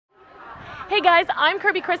Hey guys, I'm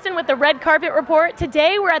Kirby Kristen with the Red Carpet Report.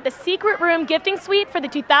 Today we're at the Secret Room Gifting Suite for the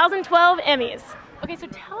 2012 Emmys. Okay, so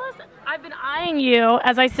tell us, I've been eyeing you,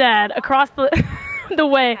 as I said, across the, the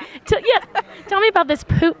way. Yes, tell me about this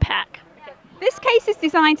PoopPac. This case is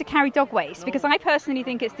designed to carry dog waste because I personally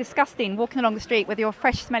think it's disgusting walking along the street with your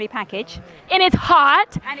fresh, smelly package. And it's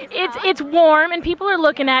hot, it's warm, and people are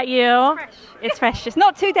looking at you. It's fresh. It's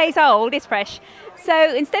not 2 days old, it's fresh.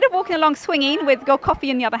 So instead of walking along swinging with your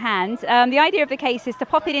coffee in the other hand, the idea of the case is to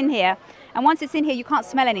pop it in here, and once it's in here you can't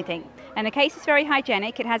smell anything. And the case is very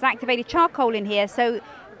hygienic. It has activated charcoal in here, so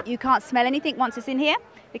you can't smell anything once it's in here.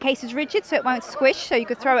 The case is rigid, so it won't squish, so you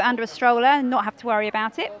could throw it under a stroller and not have to worry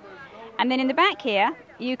about it. And then in the back here,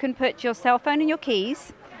 you can put your cell phone and your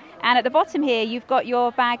keys. And at the bottom here, you've got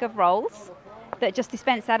your bag of rolls that just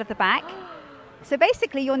dispense out of the back. So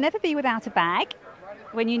basically, you'll never be without a bag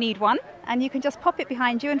when you need one. And you can just pop it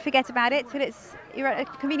behind you and forget about it till you're at a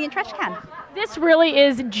convenient trash can. This really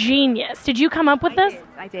is genius. Did you come up with this?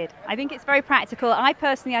 I did. I think it's very practical. I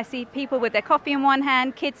see people with their coffee in one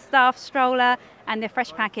hand, kids' stuff, stroller, and their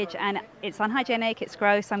fresh package. And it's unhygienic, it's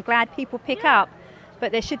gross. I'm glad people pick up.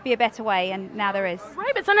 But there should be a better way, and now there is.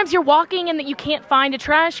 Right, but sometimes you're walking and that you can't find a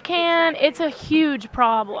trash can. It's a huge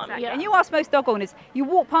problem. Exactly. Yeah. And you ask most dog owners, you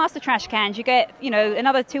walk past the trash cans, you get,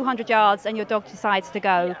 another 200 yards, and your dog decides to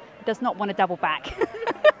go. Yeah. Does not want to double back.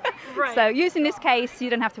 Right. So using this case, you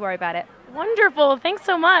don't have to worry about it. Wonderful. Thanks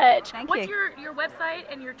so much. What's your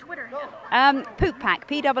website and your Twitter handle? PoopPac,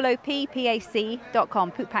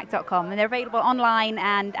 PoopPac.com, PoopPac.com. And they're available online,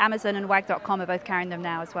 and Amazon and Wag.com are both carrying them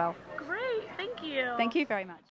now as well. Great. Thank you. Thank you very much.